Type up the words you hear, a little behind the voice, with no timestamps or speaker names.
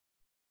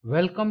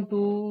Welcome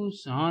to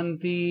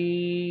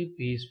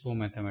Shanti-Peace for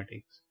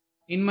Mathematics.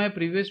 In my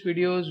previous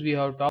videos, we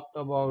have talked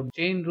about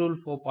chain rule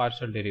for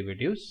partial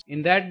derivatives.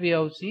 In that, we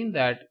have seen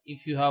that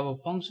if you have a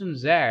function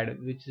z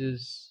which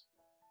is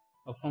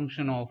a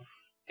function of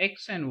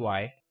x and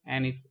y,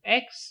 and if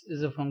x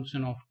is a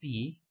function of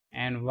t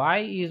and y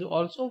is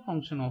also a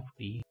function of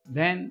t,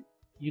 then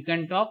you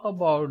can talk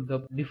about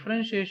the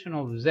differentiation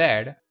of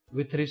z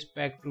with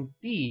respect to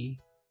t,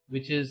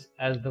 which is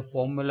as the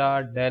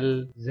formula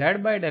del z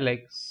by del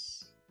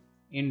x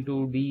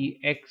into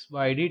dx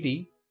by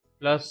dt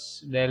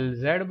plus del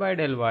z by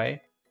del y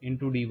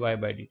into dy by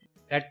dt.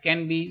 That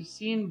can be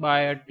seen by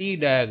a t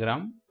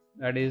diagram,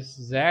 that is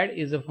z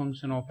is a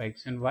function of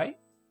x and y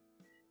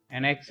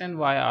and x and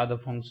y are the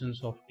functions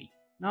of t.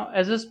 Now,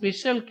 as a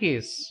special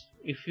case,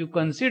 if you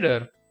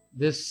consider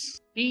this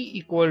t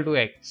equal to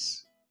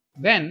x,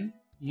 then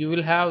you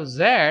will have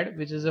z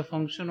which is a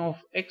function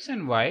of x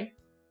and y,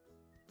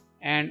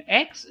 and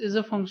x is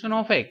a function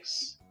of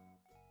x,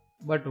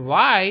 but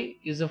y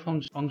is a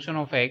function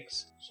of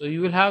x. So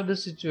you will have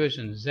this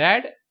situation: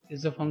 z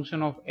is a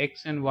function of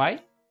x and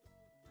y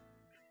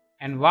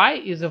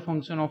is a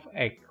function of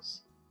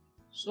x.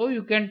 So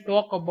you can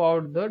talk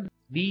about the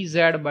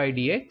dz by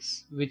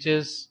dx, which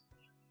is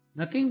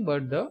nothing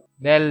but the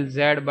del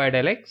z by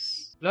del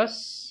x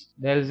plus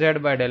del z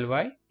by del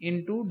y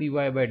into dy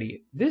by dx.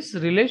 This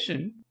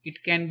relation,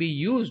 it can be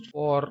used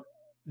for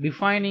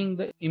defining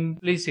the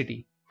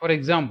implicity. For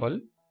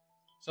example,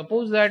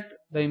 suppose that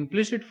the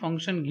implicit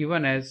function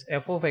given as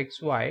f of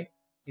xy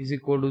is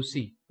equal to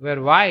c,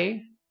 where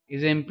y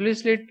is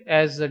implicit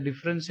as a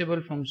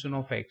differentiable function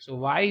of x. So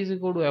y is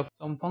equal to f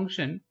some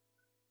function,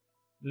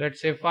 let's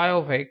say phi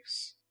of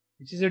x,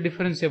 which is a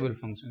differentiable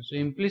function. So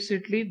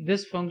implicitly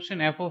this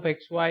function f of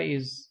xy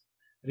is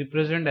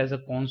represented as a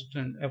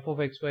constant. F of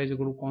xy is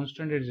equal to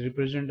constant, it is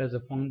represented as a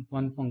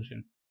one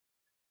function.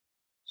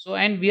 So,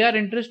 and we are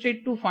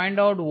interested to find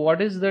out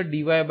what is the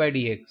dy by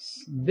dx.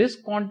 This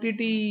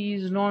quantity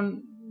is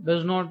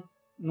does not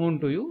known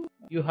to you.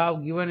 You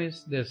have given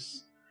is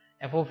this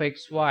f of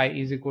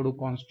xy is equal to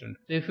constant.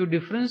 So if you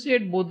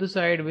differentiate both the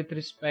side with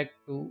respect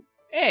to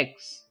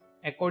x,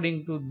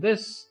 according to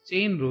this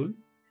chain rule,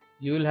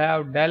 you will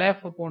have del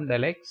f upon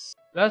del x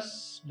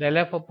plus del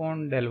f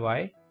upon del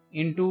y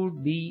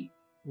into dy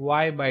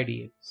by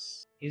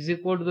dx is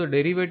equal to the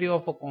derivative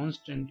of a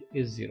constant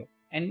is 0.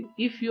 And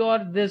if your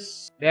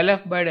this del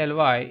f by del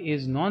y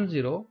is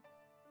non-zero,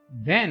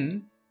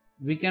 then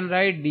we can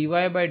write dy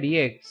by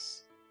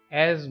dx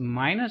as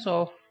minus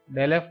of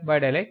del f by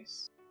del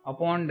x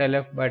upon del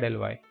f by del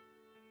y.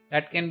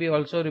 That can be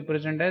also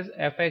represented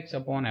as fx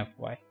upon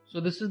fy.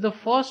 So this is the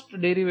first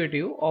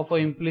derivative of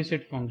an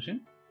implicit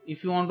function.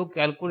 If you want to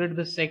calculate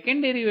the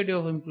second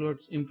derivative of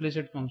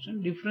implicit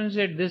function,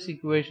 differentiate this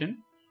equation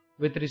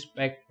with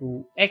respect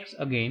to x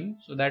again.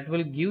 So that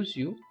will gives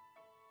you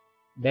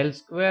del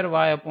square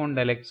y upon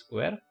del x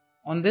square.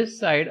 On this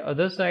side,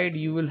 other side,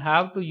 you will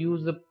have to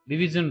use the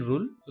division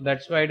rule. So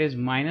that's why it is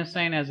minus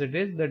sign as it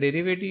is. The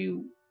derivative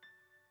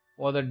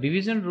for the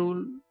division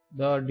rule,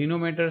 the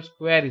denominator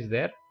square is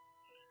there.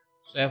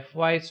 So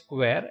fy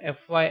square,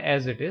 fy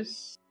as it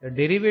is. The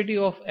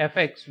derivative of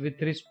fx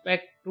with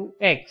respect to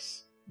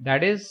x,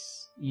 that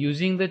is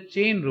using the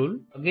chain rule,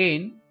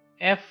 again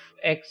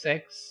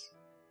fxx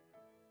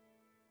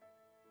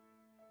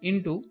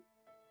into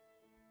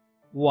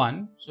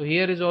 1. So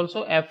here is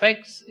also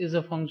fx is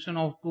a function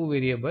of two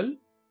variable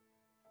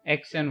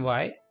x and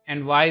y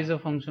is a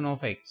function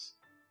of x.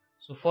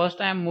 So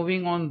first I am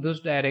moving on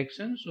this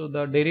direction. So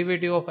the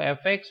derivative of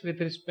fx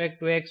with respect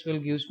to x will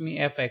gives me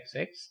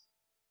fxx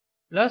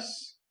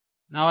plus,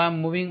 now I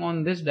am moving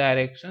on this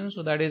direction.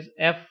 So that is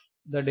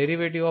the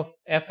derivative of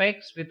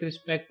fx with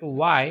respect to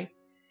y,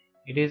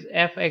 it is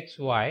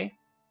fxy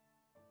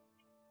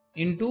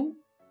into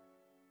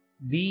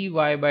dy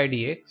by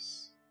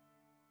dx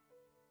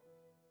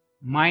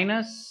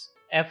minus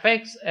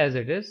fx as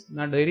it is.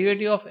 Now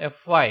derivative of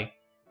fy.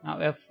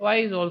 Now fy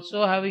is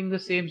also having the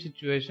same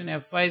situation.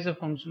 Fy is a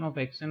function of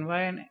x and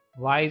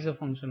y is a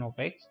function of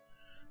x.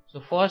 So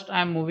first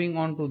I am moving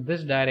on to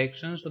this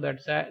direction. So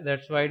that's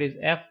why it is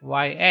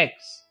fyx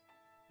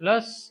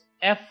plus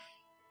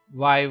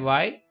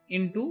fyy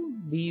into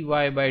dy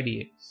by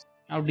dx.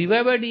 Now dy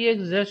by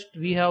dx just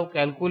we have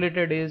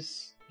calculated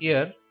is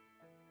here.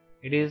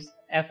 It is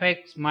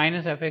fx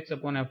minus fx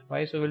upon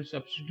fy. So we'll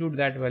substitute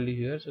that value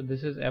here. So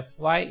this is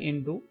fy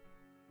into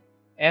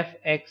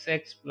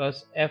fxx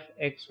plus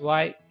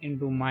fxy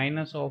into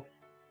minus of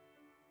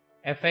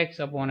fx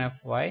upon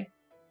fy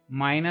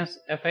minus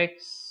fyx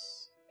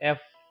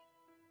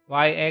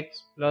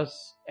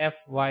plus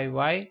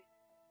fyy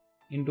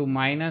into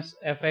minus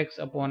fx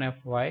upon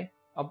fy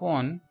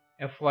upon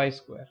fy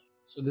square.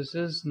 So this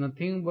is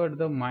nothing but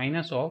the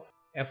minus of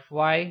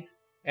fy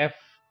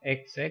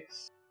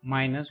fxx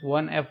minus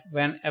 1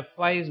 when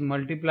fy is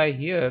multiplied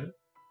here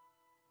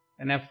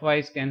and fy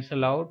is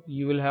cancelled out,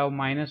 you will have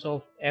minus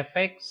of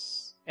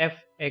fx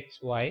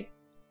fxy.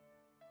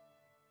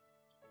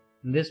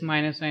 This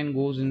minus sign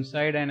goes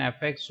inside and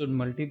fx should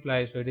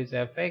multiply, so it is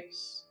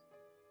fx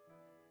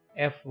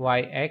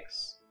fyx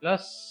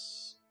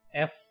plus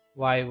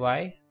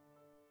fyy,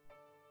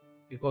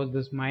 because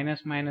this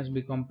minus minus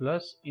become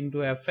plus, into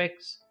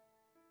fx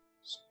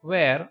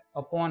square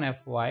upon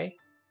fy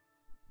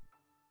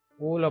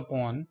whole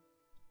upon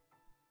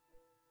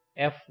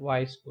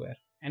fy square.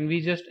 And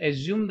we just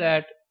assume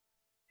that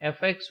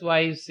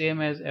fxy is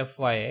same as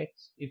fyx.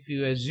 If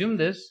you assume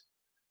this,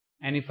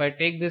 and if I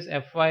take this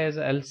fy as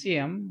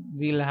LCM,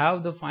 we'll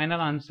have the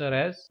final answer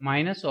as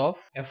minus of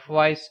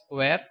fy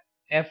square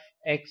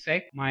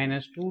fxx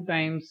minus 2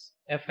 times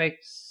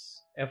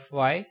fx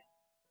fy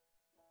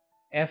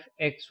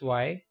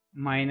fxy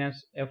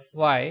minus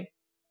fy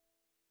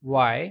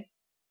y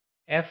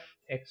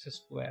fx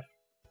square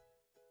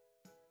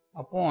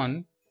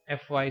upon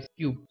fy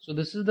cube. So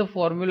this is the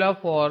formula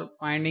for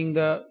finding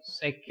the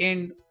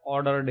second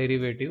order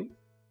derivative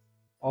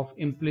of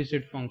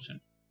implicit function.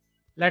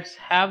 Let's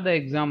have the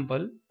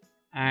example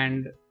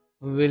and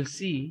we will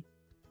see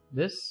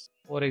this.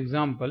 For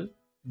example,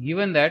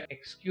 given that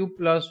x cube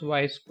plus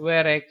y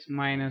square x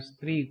minus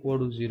 3 equal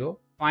to 0,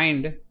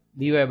 find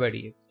dy by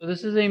dx. So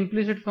this is the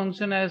implicit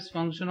function as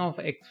function of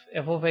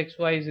f of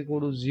xy is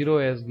equal to 0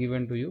 as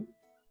given to you.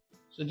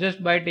 So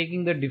just by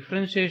taking the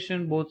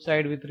differentiation both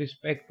sides with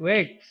respect to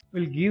x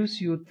will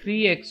gives you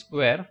 3x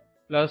square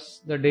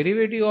plus the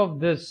derivative of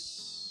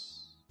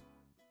this.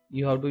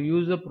 You have to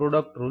use the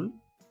product rule.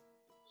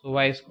 So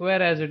y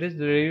square as it is,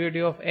 the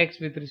derivative of x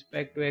with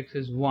respect to x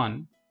is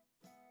 1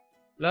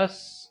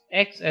 plus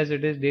x as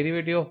it is,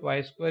 derivative of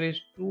y square is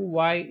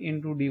 2y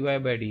into dy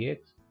by dx,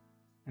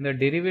 and the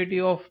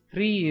derivative of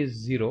 3 is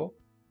 0.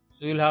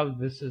 So you will have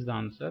this is the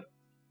answer.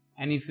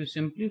 And if you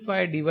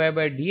simplify dy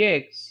by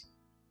dx,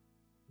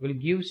 will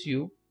gives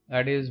you,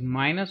 that is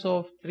minus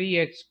of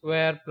 3x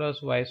square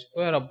plus y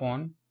square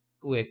upon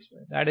 2x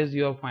square. That is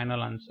your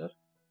final answer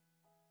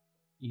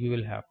you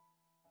will have.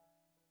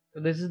 So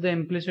this is the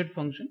implicit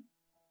function,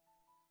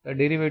 the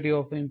derivative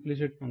of the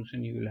implicit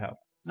function you will have.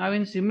 Now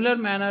in similar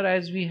manner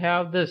as we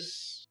have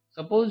this,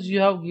 suppose you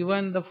have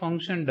given the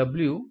function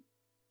w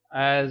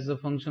as a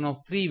function of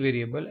 3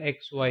 variable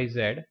x, y,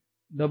 z.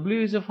 W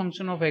is a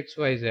function of x,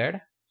 y, z.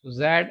 So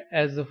z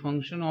as the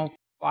function of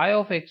phi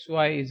of x,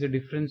 y is a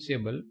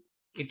differentiable.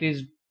 It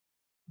is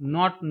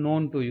not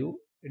known to you.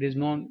 It is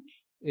known,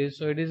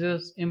 so it is a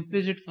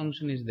implicit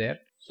function is there.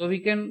 So we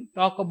can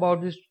talk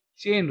about this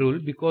chain rule,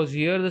 because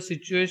here the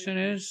situation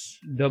is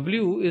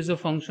w is a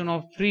function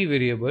of 3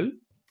 variable,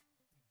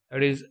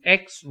 that is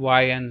x,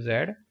 y and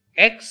z.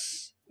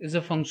 X is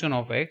a function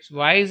of x,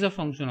 y is a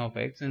function of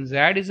x, and z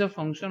is a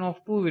function of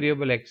 2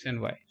 variable x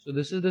and y. So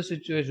this is the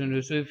situation.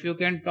 So if you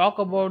can talk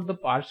about the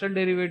partial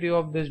derivative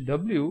of this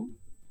w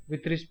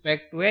with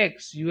respect to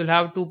x, you will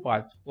have two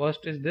parts.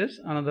 First is this,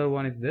 another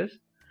one is this.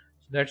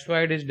 So that's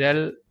why it is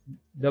del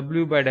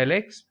w by del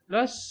x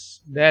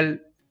plus del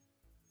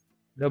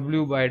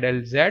w by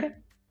del z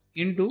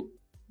into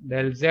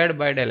del z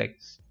by del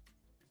x.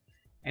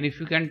 And if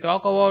you can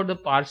talk about the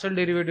partial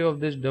derivative of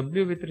this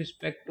w with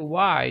respect to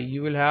y,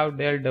 you will have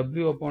del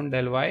w upon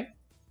del y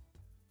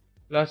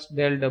plus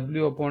del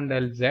w upon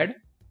del z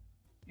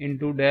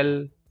into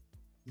del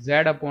z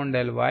upon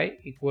del y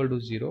equal to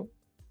 0.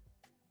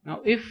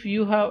 Now if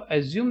you have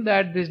assumed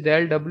that this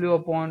del w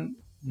upon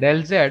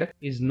del z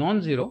is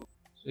non-zero,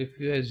 so if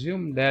you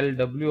assume del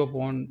w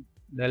upon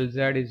del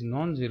z is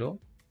non-zero,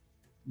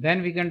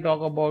 then we can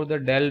talk about the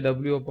del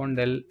w upon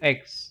del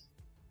x,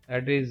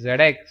 that is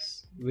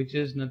zx, which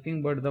is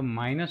nothing but the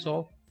minus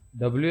of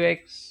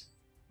wx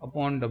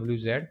upon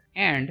wz,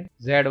 and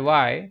zy,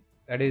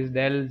 that is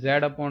del z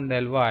upon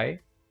del y,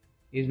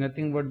 is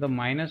nothing but the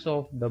minus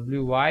of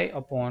wy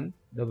upon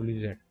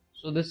wz.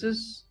 So this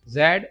is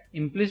z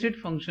implicit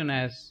function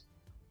as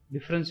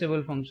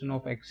differentiable function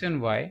of x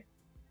and y,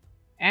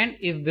 and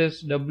if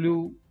this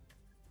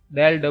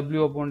del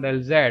w upon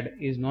del z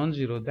is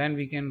non-zero, then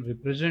we can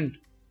represent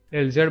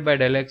del z by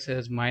del x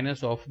as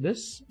minus of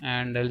this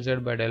and del z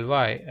by del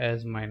y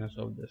as minus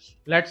of this.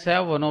 Let's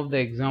have one of the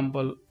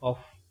example of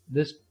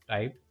this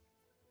type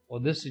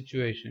or this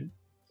situation.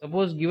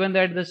 Suppose given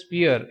that the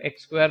sphere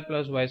x square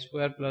plus y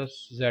square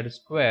plus z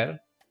square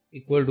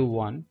equal to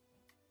 1,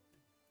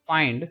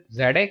 find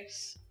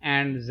zx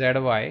and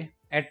zy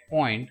at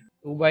point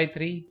 2 by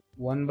 3,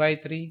 1 by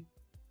 3,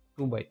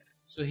 2 by 3.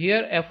 So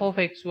here f of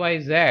x, y,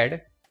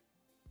 z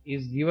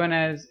is given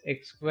as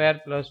x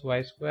square plus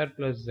y square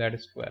plus z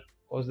square,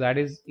 because that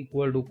is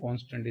equal to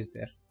constant is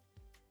there.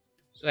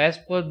 So as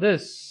per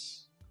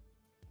this,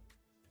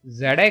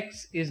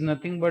 zx is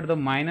nothing but the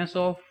minus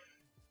of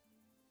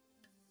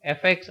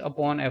fx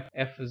upon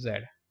fz.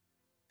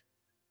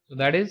 So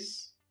that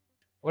is,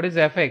 what is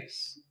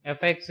fx?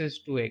 Fx is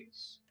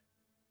 2x.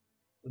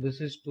 So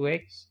this is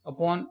 2x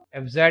upon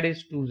fz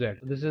is 2z.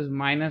 So this is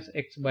minus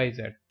x by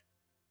z.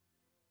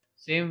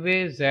 Same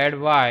way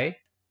zy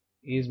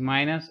is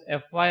minus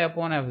fy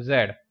upon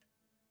fz.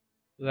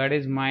 So that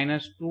is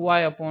minus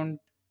 2y upon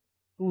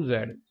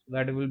 2z. So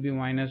that will be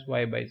minus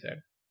y by z.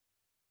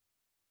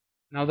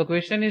 Now the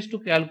question is to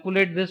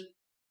calculate this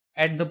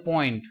at the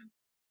point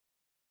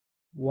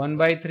 1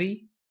 by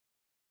 3,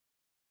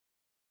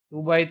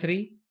 2 by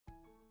 3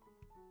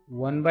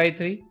 1 by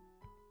 3,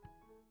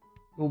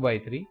 2 by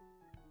 3.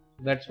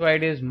 That's why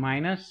it is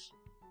minus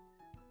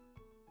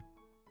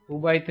 2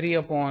 by 3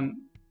 upon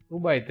 2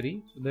 by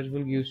 3. So that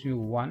will gives you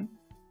 1.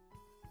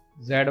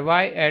 Zy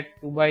at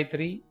 2 by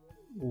 3,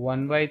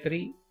 1 by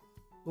 3,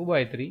 2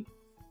 by 3.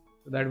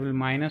 So that will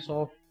minus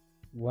of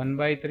 1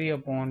 by 3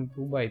 upon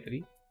 2 by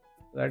 3.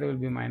 So that will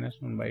be minus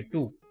 1 by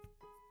 2.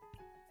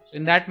 So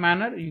in that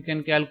manner you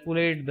can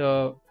calculate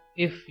the,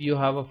 if you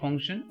have a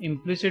function,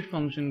 implicit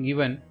function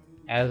given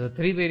as a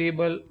 3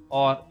 variable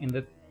or in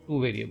the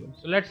 2 variable.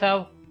 So let's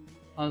have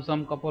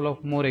some couple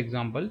of more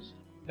examples.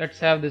 Let's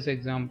have this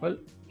example: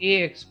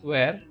 ax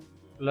square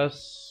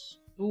plus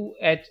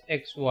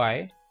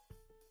 2hxy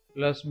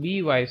plus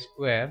by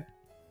square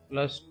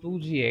plus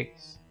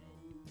 2gx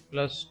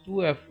plus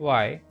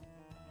 2fy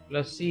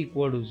plus c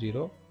equal to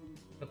 0.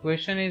 The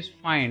question is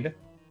find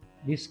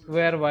d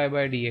square y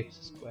by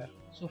dx square.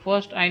 So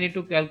first I need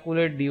to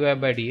calculate dy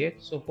by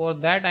dx. So for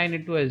that I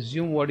need to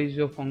assume what is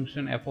your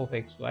function f of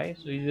xy.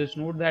 So you just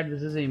note that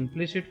this is an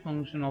implicit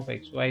function of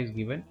xy is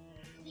given.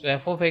 So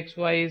f of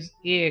xy is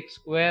ax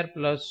square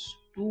plus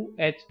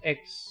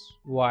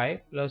 2hxy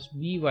plus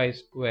by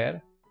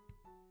square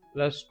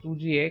plus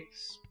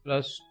 2gx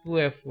plus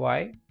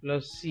 2fy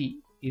plus c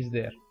is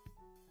there.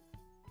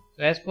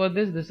 So as per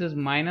this is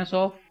minus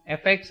of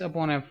fx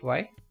upon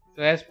fy.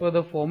 So as per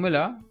the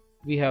formula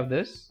we have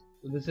this.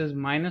 So this is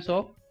minus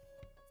of,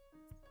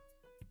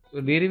 so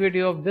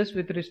derivative of this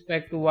with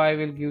respect to y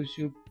will gives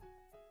you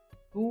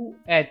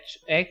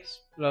 2hx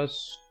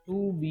plus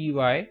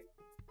 2by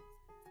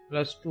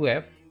plus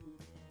 2f,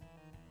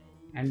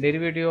 and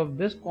derivative of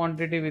this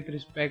quantity with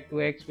respect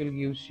to x will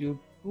gives you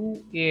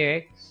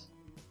 2ax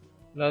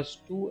plus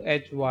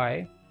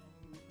 2hy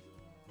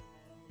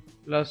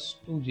plus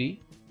 2g.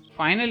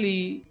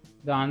 Finally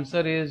the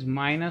answer is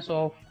minus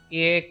of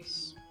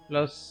ax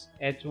plus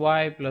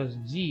hy plus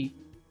g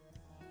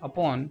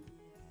upon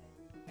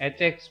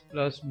hx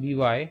plus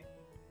by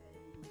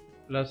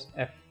plus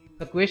f.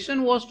 The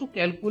question was to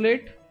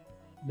calculate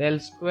del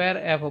square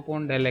f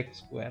upon del x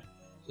square.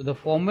 So the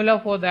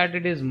formula for that,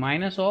 it is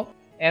minus of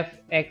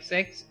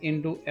fxx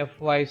into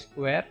fy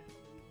square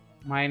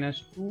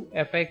minus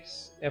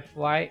 2fx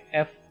fy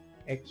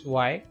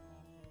fxy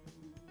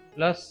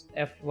plus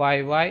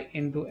fyy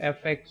into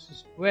fx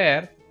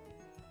square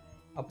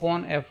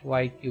upon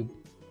fy cube.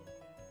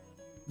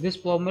 This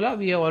formula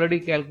we have already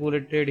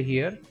calculated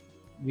here.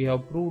 We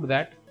have proved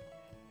that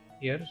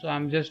here. So I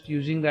am just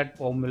using that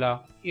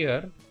formula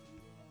here.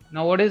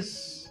 Now what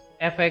is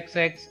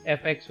fxx,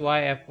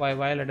 fxy,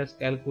 fyy? Let us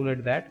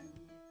calculate that.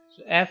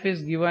 So f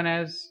is given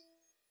as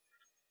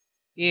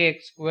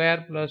ax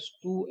square plus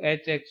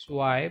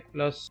 2hxy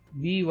plus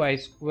by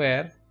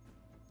square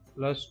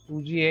plus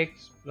 2gx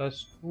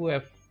plus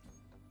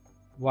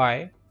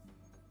 2fy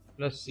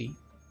plus c.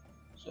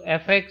 So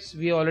fx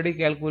we already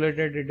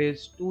calculated, it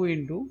is 2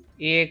 into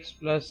ax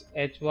plus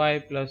hy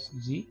plus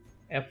g.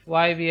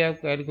 Fy we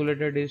have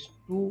calculated is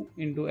 2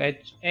 into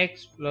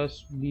hx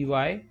plus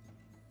by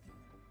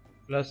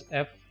plus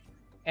f.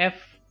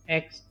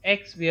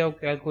 Fxx we have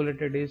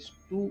calculated is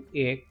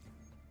 2ax.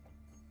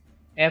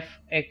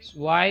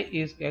 Fxy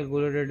is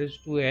calculated as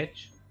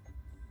 2h.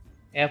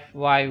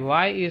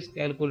 Fyy is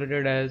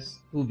calculated as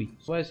 2b.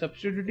 So by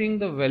substituting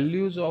the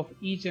values of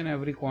each and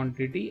every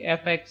quantity,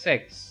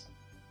 fxx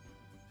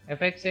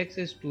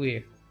is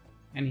 2a,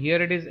 and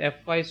here it is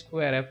fy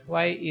square.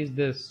 Fy is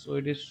this, so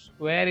it is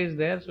square is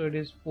there, so it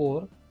is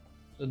 4.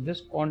 So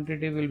this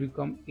quantity will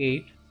become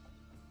 8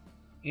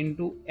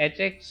 into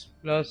hx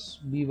plus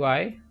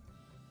by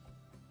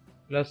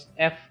plus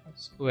f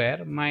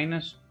square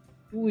minus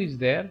 2 is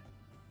there.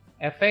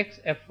 Fx,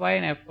 fy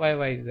and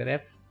fyy is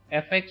there.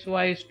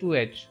 Fxy is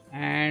 2h,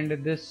 and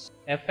this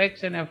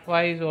fx and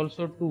fy is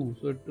also 2.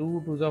 So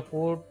 2 to the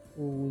 4, 2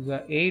 to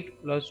the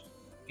 8 plus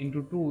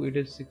into 2, it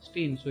is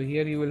 16. So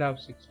here you will have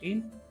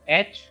 16.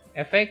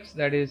 Fx,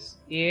 that is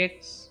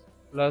ax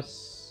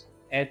plus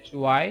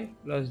hy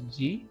plus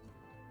g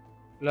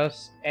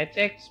plus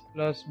hx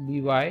plus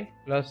by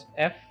plus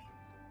f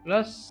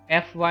plus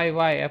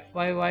fyy.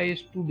 Fyy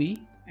is 2b,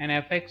 and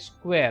fx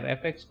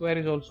square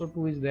is also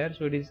 2 is there.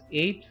 So it is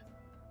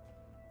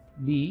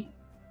 8b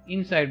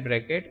inside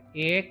bracket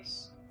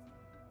ax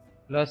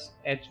plus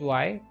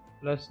hy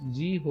plus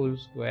g whole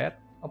square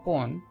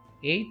upon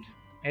 8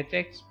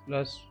 hx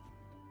plus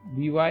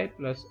by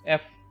plus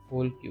f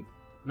whole cube.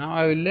 Now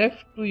I will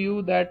left to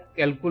you that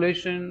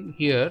calculation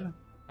here.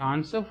 The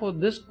answer for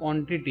this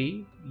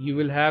quantity you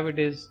will have, it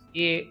is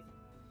a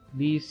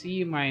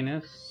bc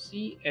minus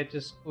ch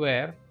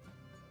square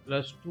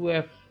plus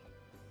 2f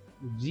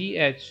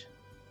gh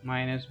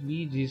minus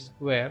bg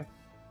square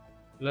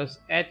plus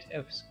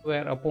hf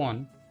square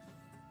upon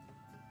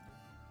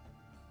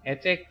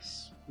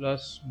hx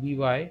plus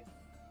by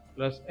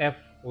plus f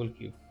whole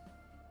cube.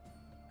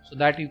 So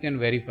that you can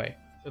verify.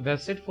 So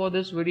that's it for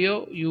this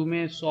video. You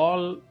may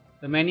solve,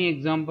 the many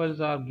examples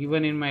are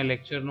given in my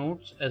lecture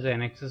notes as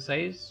an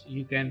exercise.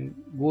 You can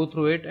go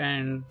through it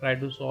and try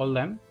to solve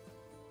them.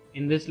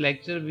 In this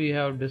lecture we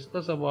have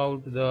discussed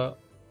about the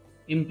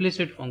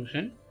implicit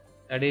function.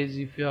 That is,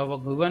 if you have a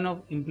given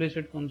of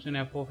implicit function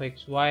f of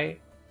xy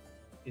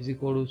is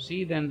equal to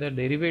c, then the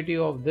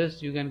derivative of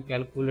this you can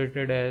calculate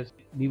it as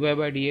dy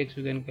by dx,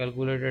 you can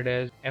calculate it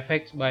as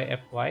fx by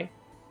fy.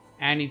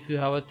 And if you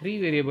have a 3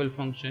 variable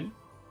function,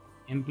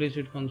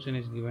 implicit function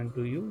is given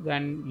to you,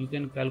 then you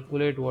can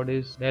calculate what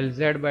is del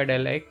z by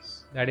del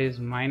x, that is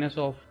minus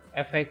of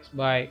fx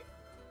by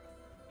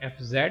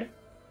fz,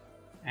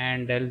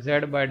 and del z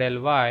by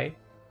del y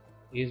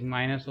is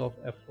minus of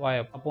fy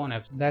upon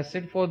f. That's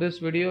it for this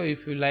video.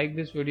 If you like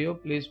this video,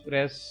 please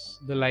press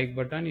the like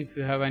button. If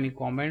you have any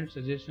comment,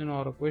 suggestion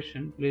or a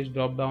question, please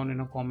drop down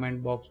in a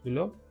comment box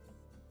below.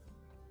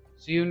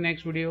 See you in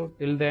next video.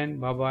 Till then,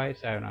 bye bye,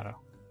 sayonara.